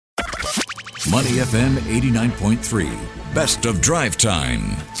Money FM 89.3. Best of drive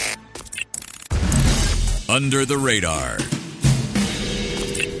time. Under the radar.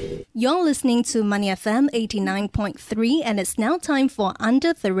 You're listening to Money FM 89.3, and it's now time for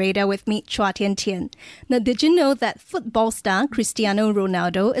Under the Radar with me, Chua Tian Tian. Now, did you know that football star Cristiano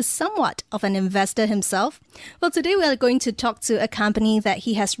Ronaldo is somewhat of an investor himself? Well, today we are going to talk to a company that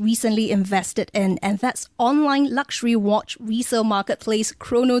he has recently invested in, and that's online luxury watch resale marketplace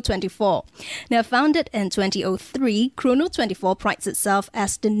Chrono24. Now, founded in 2003, Chrono24 prides itself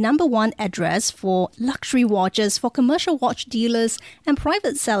as the #1 address for luxury watches for commercial watch dealers and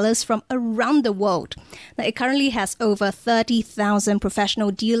private sellers from around the world. Now, it currently has over 30,000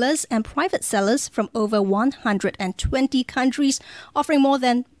 professional dealers and private sellers from over 120 countries, offering more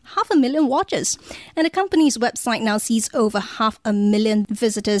than 500,000 watches. And the company's website now sees over 500,000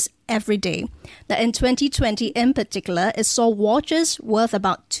 visitors every day. Now, in 2020 in particular, it saw watches worth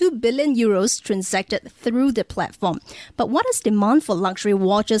about 2 billion euros transacted through the platform. But what is demand for luxury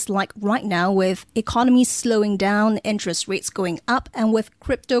watches like right now, with economies slowing down, interest rates going up, and with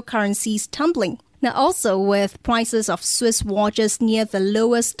cryptocurrencies tumbling? Now, also with prices of Swiss watches near the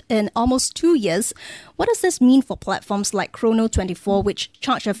lowest in almost 2 years, what does this mean for platforms like Chrono24, which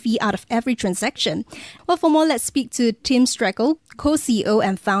charge a fee out of every transaction? Well, for more, let's speak to Tim Streckle, co-CEO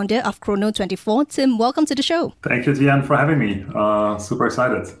and founder of Chrono24. Tim, welcome to the show. Thank you, Tian, for having me. Super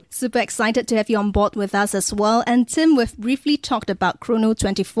excited. Super excited to have you on board with us as well. And Tim, we've briefly talked about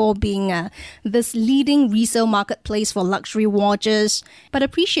Chrono24 being this leading resale marketplace for luxury watches, but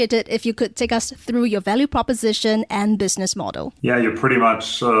appreciate it if you could take us through your value proposition and business model. Yeah, you pretty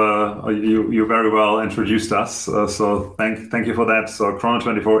much, you very well introduced us. So thank you for that. So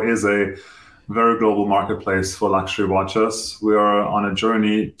Chrono24 is a very global marketplace for luxury watches. We are on a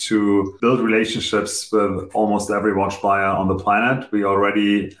journey to build relationships with almost every watch buyer on the planet. We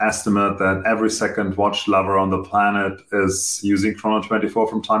already estimate that every second watch lover on the planet is using Chrono24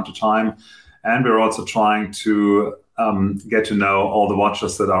 from time to time. And we're also trying to get to know all the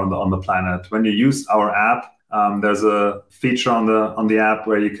watches that are on the planet. When you use our app, there's a feature on the app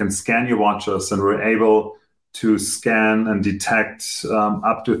where you can scan your watches, and we're able to scan and detect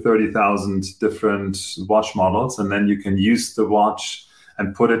up to 30,000 different watch models. And then you can use the watch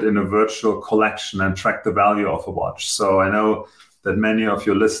and put it in a virtual collection and track the value of a watch. So I know that many of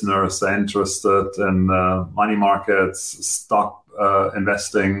your listeners are interested in money markets, stock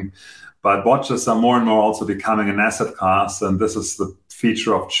investing, but watches are more and more also becoming an asset class. And this is the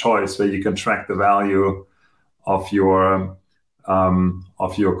feature of choice where you can track the value of your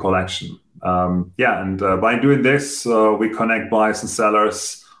collection. By doing this, we connect buyers and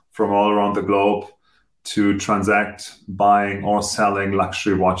sellers from all around the globe to transact buying or selling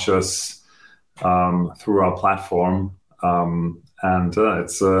luxury watches through our platform.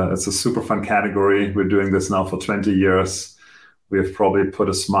 It's a super fun category. We're doing this now for 20 years. We've probably put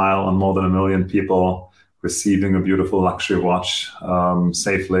a smile on more than 1 million people receiving a beautiful luxury watch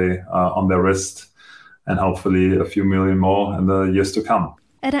safely on their wrist, and hopefully a few million more in the years to come.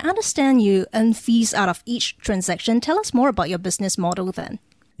 And I understand you earn fees out of each transaction. Tell us more about your business model then.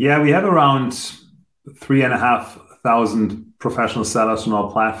 Yeah, we have around 3,500 professional sellers on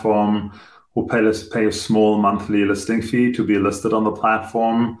our platform who pay a small monthly listing fee to be listed on the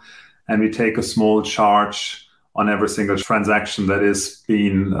platform. And we take a small charge on every single transaction that is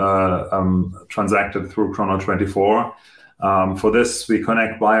being transacted through Chrono24. For this, we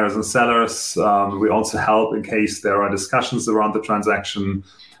connect buyers and sellers. We also help in case there are discussions around the transaction.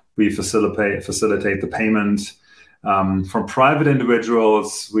 We facilitate the payment. From private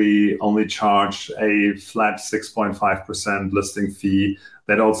individuals, we only charge a flat 6.5% listing fee.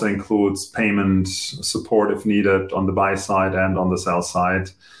 That also includes payment support if needed on the buy side and on the sell side.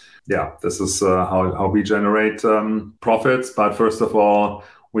 Yeah, this is how we generate profits. But first of all,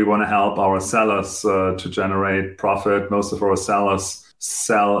 we want to help our sellers to generate profit. Most of our sellers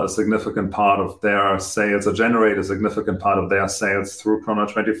sell a significant part of their sales or generate a significant part of their sales through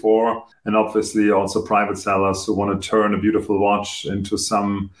Chrono24. And obviously also private sellers who want to turn a beautiful watch into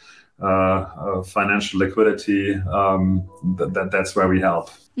some financial liquidity. That's where we help.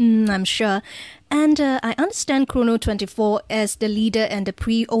 I'm sure. And I understand Chrono24 as the leader in the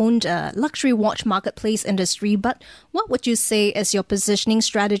pre-owned luxury watch marketplace industry, but what would you say is your positioning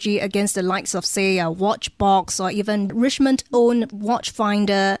strategy against the likes of, say, WatchBox or even Richmond-owned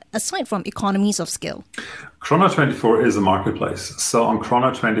Watchfinder, aside from economies of scale? Chrono24 is a marketplace. So on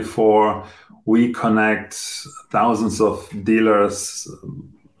Chrono24, we connect thousands of dealers,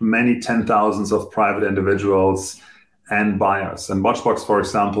 many 10,000s of private individuals, and buyers. And WatchBox, for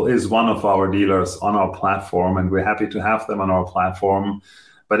example, is one of our dealers on our platform, and we're happy to have them on our platform.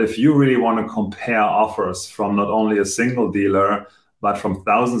 But if you really want to compare offers from not only a single dealer, but from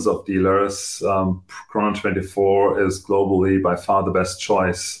thousands of dealers, Chrono24 is globally by far the best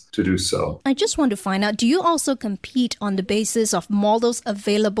choice to do so. I just want to find out, do you also compete on the basis of models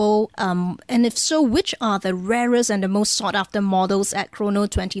available? And if so, which are the rarest and the most sought after models at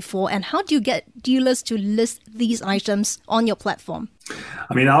Chrono24? And how do you get dealers to list these items on your platform?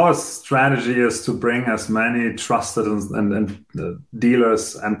 I mean, our strategy is to bring as many trusted and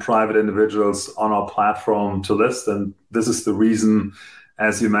dealers and private individuals on our platform to list. And this is the reason,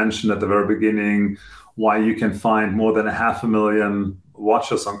 as you mentioned at the very beginning, why you can find more than 500,000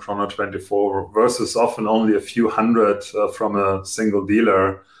 watches on Chrono24 versus often only a few hundred from a single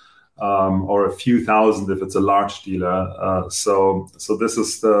dealer, or a few thousand if it's a large dealer. So this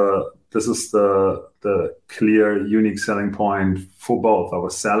is the clear unique selling point for both our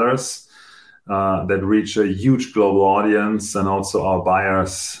sellers that reach a huge global audience, and also our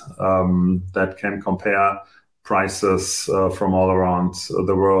buyers that can compare prices from all around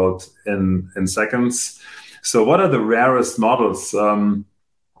the world in seconds. So what are the rarest models? The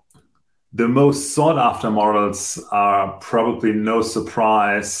most sought after models are probably no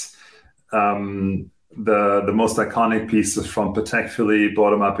surprise the most iconic pieces from Patek Philippe,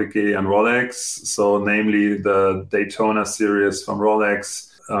 Audemars Piguet, and Rolex. So namely the Daytona series from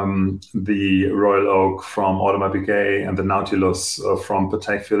Rolex, the Royal Oak from Audemars Piguet, and the Nautilus from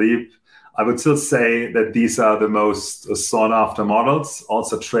Patek Philippe. I would still say that these are the most sought after models,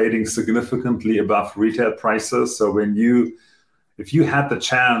 also trading significantly above retail prices. So if you had the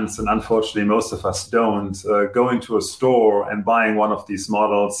chance, and unfortunately most of us don't, go into a store and buying one of these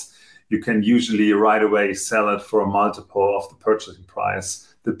models, you can usually right away sell it for a multiple of the purchasing price.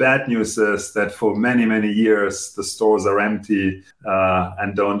 The bad news is that for many, many years, the stores are empty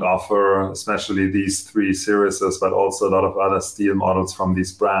and don't offer, especially these three series, but also a lot of other steel models from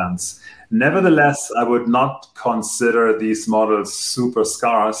these brands. Nevertheless, I would not consider these models super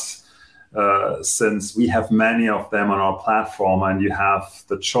scarce, since we have many of them on our platform and you have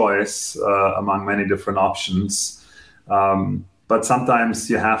the choice among many different options. But sometimes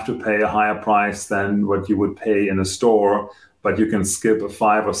you have to pay a higher price than what you would pay in a store, but you can skip a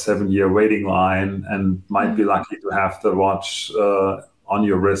 5 or 7 year waiting line and might be lucky to have the watch on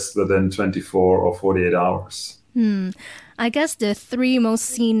your wrist within 24 or 48 hours. I guess the three most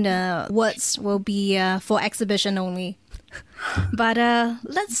seen words will be for exhibition only. But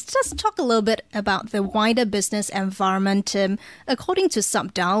let's just talk a little bit about the wider business environment. According to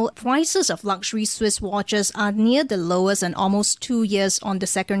Subdial, prices of luxury Swiss watches are near the lowest in almost 2 years on the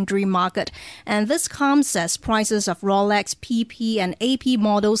secondary market. And this comes as prices of Rolex, PP and AP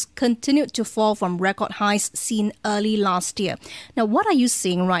models continued to fall from record highs seen early last year. Now, what are you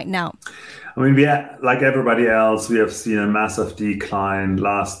seeing right now? I mean, like everybody else, we have seen a massive decline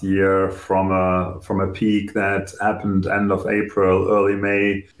last year from a peak that happened end of April, early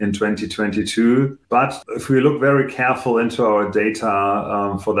May in 2022. But if we look very careful into our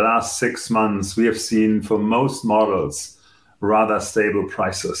data for the last 6 months, we have seen for most models rather stable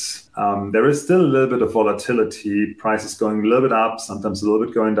prices. There is still a little bit of volatility, prices going a little bit up, sometimes a little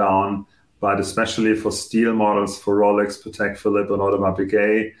bit going down, but especially for steel models, for Rolex, Patek Philippe and Audemars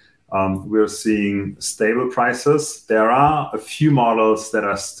Piguet, we're seeing stable prices. There are a few models that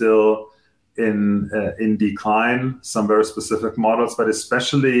are still in decline, some very specific models, but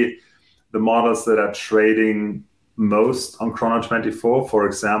especially the models that are trading most on Chrono24, for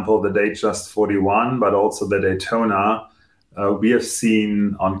example, the Datejust 41, but also the Daytona. We have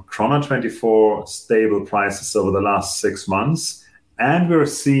seen on Chrono24 stable prices over the last 6 months, and we're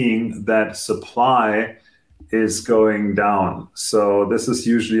seeing that supply is going down. So this is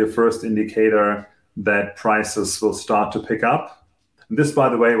usually a first indicator that prices will start to pick up. And this, by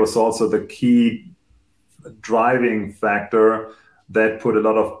the way, was also the key driving factor that put a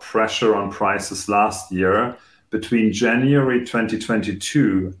lot of pressure on prices last year. Between January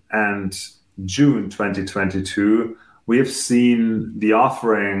 2022 and June 2022, we have seen the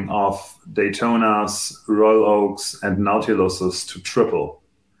offering of Daytonas, Royal Oaks, and Nautiluses to triple.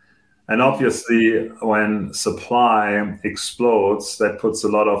 And obviously, when supply explodes, that puts a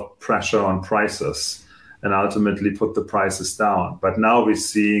lot of pressure on prices and ultimately put the prices down. But now we're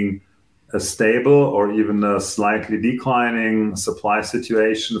seeing a stable or even a slightly declining supply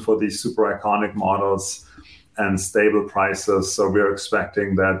situation for these super iconic models and stable prices. So we're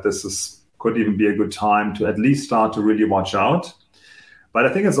expecting that could even be a good time to at least start to really watch out. But I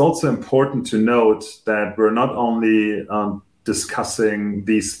think it's also important to note that we're not only discussing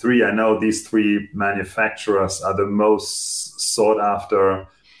these three. I know these three manufacturers are the most sought after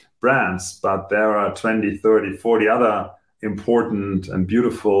brands, but there are 20, 30, 40 other important and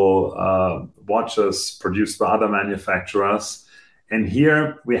beautiful watches produced by other manufacturers. And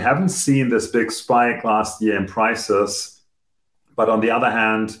here we haven't seen this big spike last year in prices. But on the other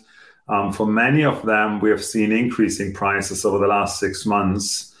hand, for many of them, we have seen increasing prices over the last 6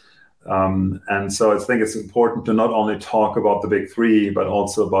 months. And so I think it's important to not only talk about the big three, but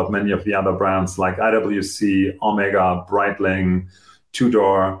also about many of the other brands like IWC, Omega, Breitling,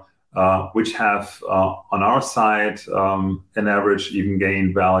 Tudor, which have on our side an average even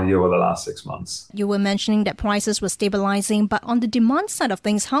gained value over the last 6 months. You were mentioning that prices were stabilizing, but on the demand side of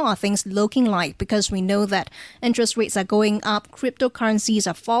things, how are things looking like? Because we know that interest rates are going up, cryptocurrencies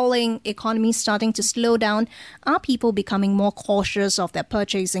are falling, economy starting to slow down. Are people becoming more cautious of their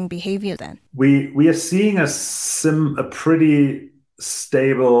purchasing behavior then? We are seeing a pretty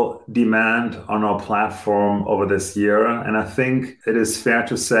stable demand on our platform over this year. And I think it is fair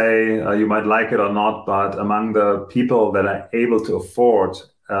to say, you might like it or not, but among the people that are able to afford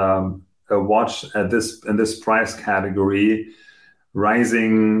a watch in this price category,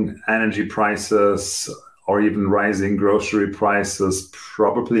 rising energy prices or even rising grocery prices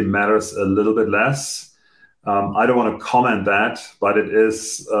probably matters a little bit less. I don't want to comment that, but it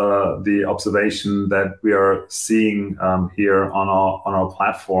is the observation that we are seeing here on our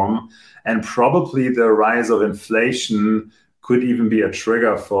platform. And probably the rise of inflation could even be a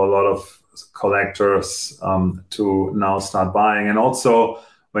trigger for a lot of collectors to now start buying. And also,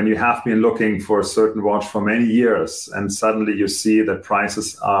 when you have been looking for a certain watch for many years and suddenly you see that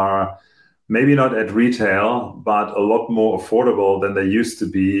prices are maybe not at retail, but a lot more affordable than they used to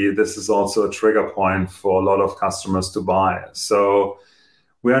be, this is also a trigger point for a lot of customers to buy. So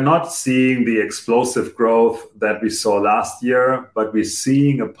we are not seeing the explosive growth that we saw last year, but we're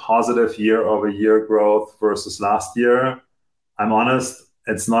seeing a positive year-over-year growth versus last year. I'm honest,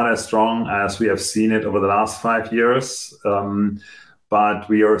 it's not as strong as we have seen it over the last 5 years, but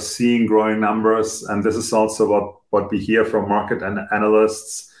we are seeing growing numbers. And this is also what we hear from market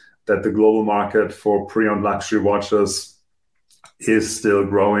analysts, that the global market for pre-owned luxury watches is still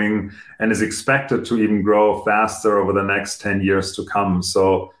growing and is expected to even grow faster over the next 10 years to come.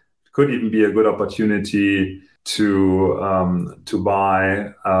 So it could even be a good opportunity to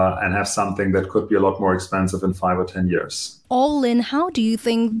buy and have something that could be a lot more expensive in 5 or 10 years. All in, how do you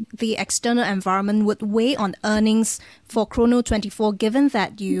think the external environment would weigh on earnings for Chrono24, given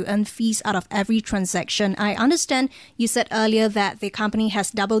that you earn fees out of every transaction? I understand you said earlier that the company has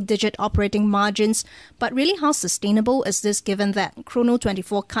double-digit operating margins, but really how sustainable is this given that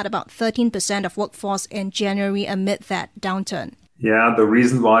Chrono24 cut about 13% of workforce in January amid that downturn? Yeah, the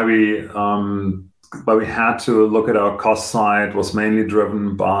reason why we had to look at our cost side was mainly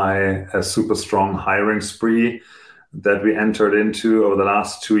driven by a super strong hiring spree that we entered into over the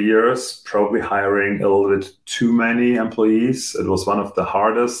last 2 years, probably hiring a little bit too many employees. It was one of the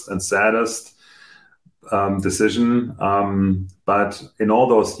hardest and saddest decision. But in all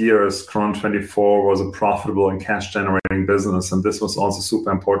those years, Chrono24 was a profitable and cash generating business. And this was also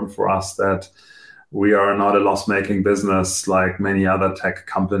super important for us, that we are not a loss-making business like many other tech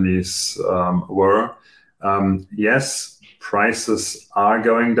companies were. Yes, prices are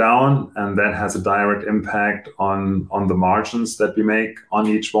going down, and that has a direct impact on the margins that we make on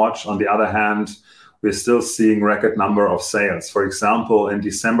each watch. On the other hand, we're still seeing record number of sales. For example, in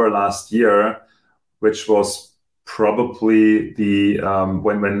December last year, which was probably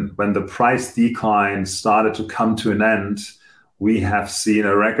when the price decline started to come to an end, we have seen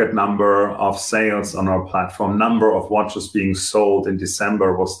a record number of sales on our platform. Number of watches being sold in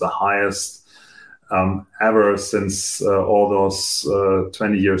December was the highest ever since all those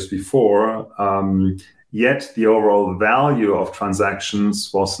 20 years before. Yet the overall value of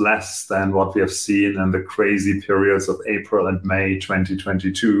transactions was less than what we have seen in the crazy periods of April and May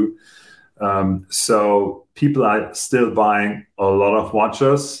 2022. So people are still buying a lot of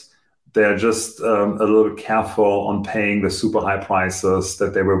watches. They're just a little bit careful on paying the super high prices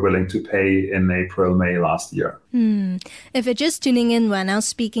that they were willing to pay in April, May last year. If you're just tuning in, we're now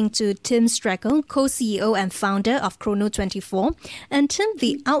speaking to Tim Streckle, co-CEO and founder of Chrono24. And Tim,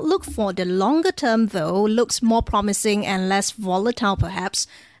 the outlook for the longer term, though, looks more promising and less volatile, perhaps.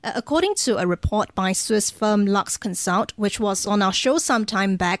 According to a report by Swiss firm Lux Consult, which was on our show some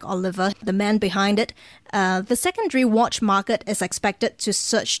time back, Oliver, the man behind it, the secondary watch market is expected to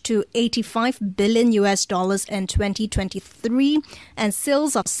surge to $85 billion in 2023, and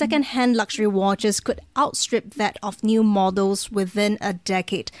sales of second-hand luxury watches could outstrip that of new models within a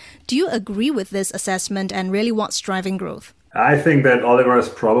decade. Do you agree with this assessment, and really what's driving growth? I think that Oliver is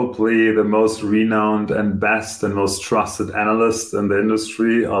probably the most renowned and best and most trusted analyst in the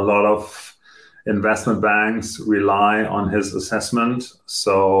industry. A lot of investment banks rely on his assessment.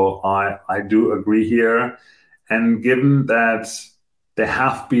 So I do agree here. And given that there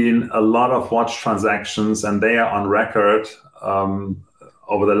have been a lot of watch transactions and they are on record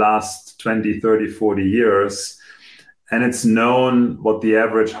over the last 20, 30, 40 years, and it's known what the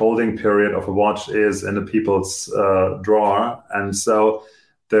average holding period of a watch is in a people's drawer. And so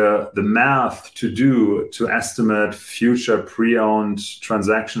the math to estimate future pre-owned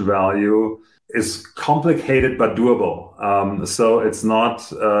transaction value is complicated but doable. So it's not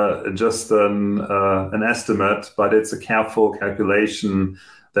just an estimate, but it's a careful calculation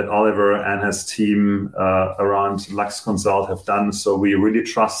that Oliver and his team around Lux Consult have done. So we really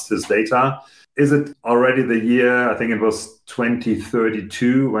trust his data. Is it already the year, I think it was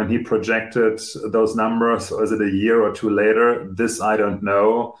 2032 when he projected those numbers, or is it a year or two later? This I don't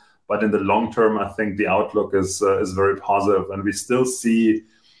know. But in the long term, I think the outlook is very positive. And we still see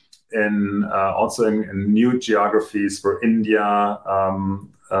also in new geographies for India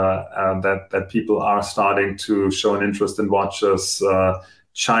that people are starting to show an interest in watches.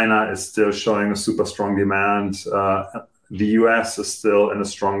 China is still showing a super strong demand. The US is still in a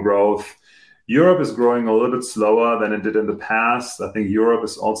strong growth. Europe is growing a little bit slower than it did in the past. I think Europe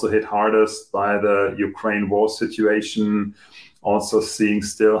is also hit hardest by the Ukraine war situation, also seeing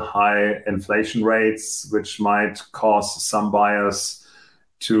still high inflation rates, which might cause some buyers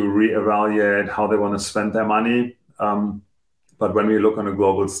to reevaluate how they want to spend their money. But when we look on a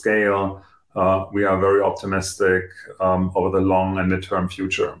global scale, we are very optimistic over the long and midterm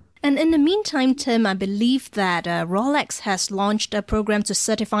future. And in the meantime, Tim, I believe that Rolex has launched a program to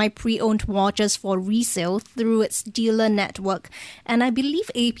certify pre-owned watches for resale through its dealer network. And I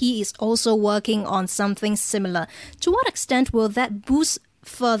believe AP is also working on something similar. To what extent will that boost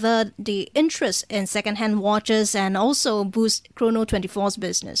further the interest in second-hand watches and also boost Chrono24’s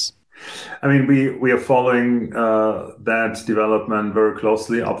business? I mean, we are following that development very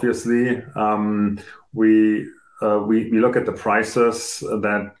closely, obviously. We look at the prices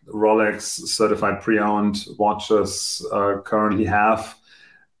that Rolex certified pre-owned watches currently have.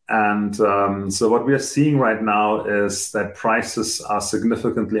 And so what we are seeing right now is that prices are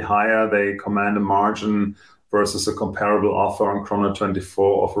significantly higher. They command a margin versus a comparable offer on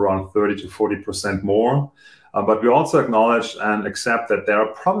Chrono24 of around 30 to 40% more. But we also acknowledge and accept that there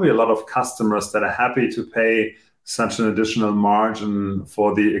are probably a lot of customers that are happy to pay such an additional margin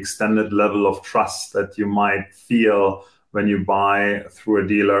for the extended level of trust that you might feel when you buy through a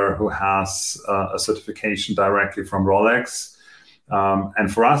dealer who has a certification directly from Rolex.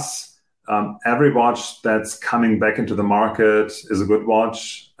 And for us, every watch that's coming back into the market is a good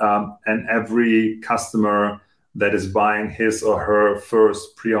watch. And every customer that is buying his or her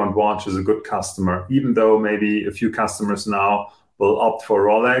first pre-owned watch is a good customer, even though maybe a few customers now will opt for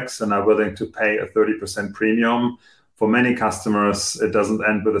Rolex and are willing to pay a 30% premium. For many customers, it doesn't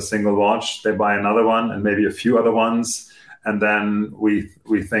end with a single watch. They buy another one and maybe a few other ones. And then we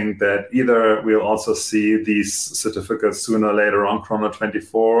think that either we'll also see these certificates sooner or later on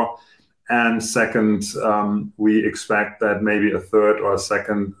Chrono24. And second, we expect that maybe a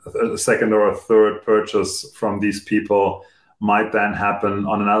second or a third purchase from these people might then happen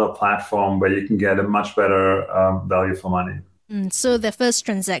on another platform where you can get a much better value for money. So the first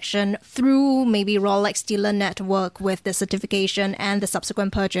transaction through maybe Rolex dealer network with the certification and the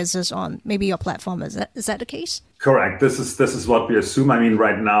subsequent purchases on maybe your platform. Is that the case? Correct. This is what we assume. I mean,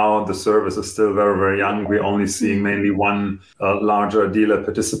 right now the service is still very, very young. We're only seeing mainly one larger dealer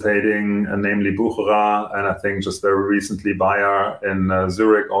participating, namely Bucherer, and I think just very recently Bayer in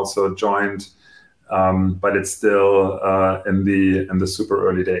Zurich also joined. But it's still in the super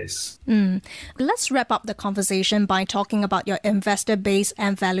early days. Let's wrap up the conversation by talking about your investor base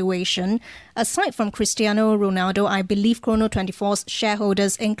and valuation. Aside from Cristiano Ronaldo, I believe Chrono24’s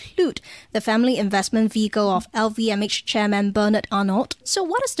shareholders include the family investment vehicle of LVMH chairman Bernard Arnault. So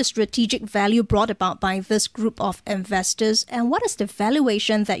what is the strategic value brought about by this group of investors, and what is the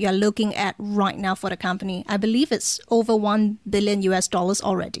valuation that you're looking at right now for the company? I believe it's over $1 billion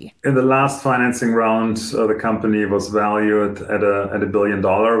already. In the last financing round, the company was valued at $1 billion.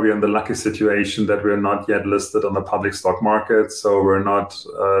 We're in the lucky situation that we're not yet listed on the public stock market, so we're not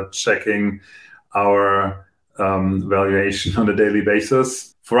checking our valuation on a daily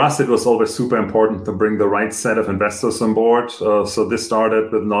basis. For us, it was always super important to bring the right set of investors on board. So this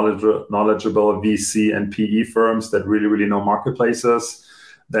started with knowledgeable VC and PE firms that really, really know marketplaces.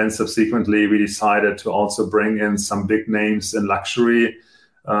 Then subsequently, we decided to also bring in some big names in luxury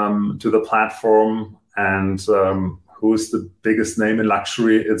to the platform. And who's the biggest name in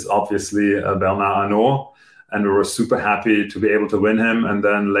luxury? It's obviously Bernard Arnault. and we were super happy to be able to win him. And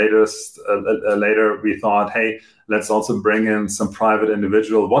then later we thought, hey, let's also bring in some private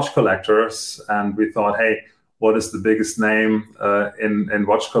individual watch collectors. And we thought, hey, what is the biggest name in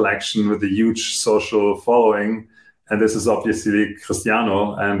watch collection with a huge social following? And this is obviously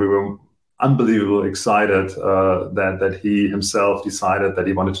Cristiano. And we were unbelievably excited that he himself decided that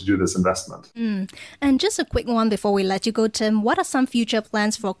he wanted to do this investment. And just a quick one before we let you go, Tim. What are some future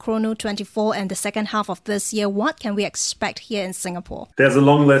plans for Chrono24 and the second half of this year? What can we expect here in Singapore? There's a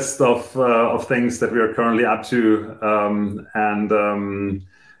long list of things that we are currently up to.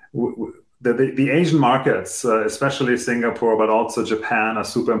 The Asian markets, especially Singapore, but also Japan, are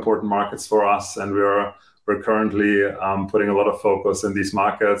super important markets for us. And we're currently putting a lot of focus in these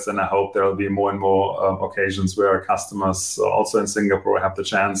markets, and I hope there will be more and more occasions where our customers also in Singapore have the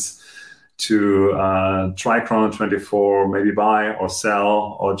chance to try Chrono24, maybe buy or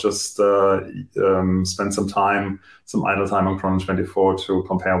sell, or just spend some idle time on Chrono24 to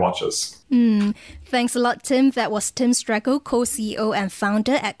compare watches. Thanks a lot, Tim. That was Tim Stracco, co-CEO and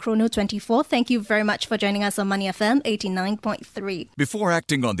founder at Chrono24. Thank you very much for joining us on Money FM 89.3. Before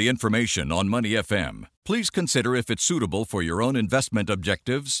acting on the information on Money FM, please consider if it's suitable for your own investment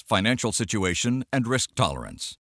objectives, financial situation, and risk tolerance.